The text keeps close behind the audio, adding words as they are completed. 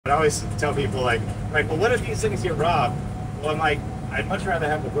I always tell people like, well, what if these things get robbed? Well, I'm like, I'd much rather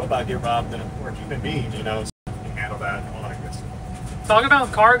have the robot get robbed than a poor human being, you know, so you can handle that and all that good stuff. Talking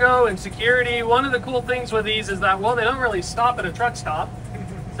about cargo and security, one of the cool things with these is that, well, they don't really stop at a truck stop.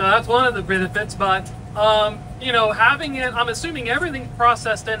 So that's one of the benefits, but, you know, having it, I'm assuming everything's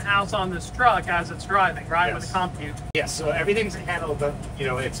processed in-house on this truck as it's driving, right, Yes. with the compute. Yes, so everything's handled, but, you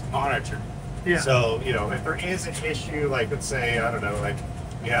know, it's monitored. Yeah. So, you know, if there is an issue, like, let's say, I don't know, like,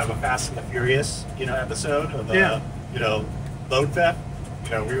 we have a Fast and the Furious, you know, episode of, you know, load theft, you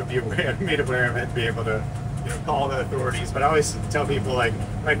know, we would be made aware of it and be able to, you know, call the authorities. But I always tell people like,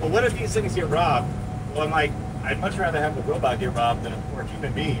 well, what if these things get robbed? Well, I'm like, I'd much rather have the robot get robbed than a poor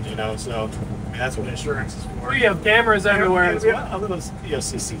human being, you know, so, I mean, that's what insurance is for. We have cameras everywhere as We well. have a little, you know,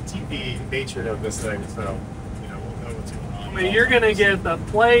 CCTV nature of this thing, so, you know, we'll know what's going on. I mean, you're going to get the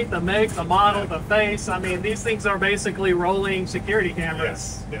plate, the make, the model, the face. I mean, these things are basically rolling security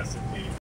cameras. Yes, yes.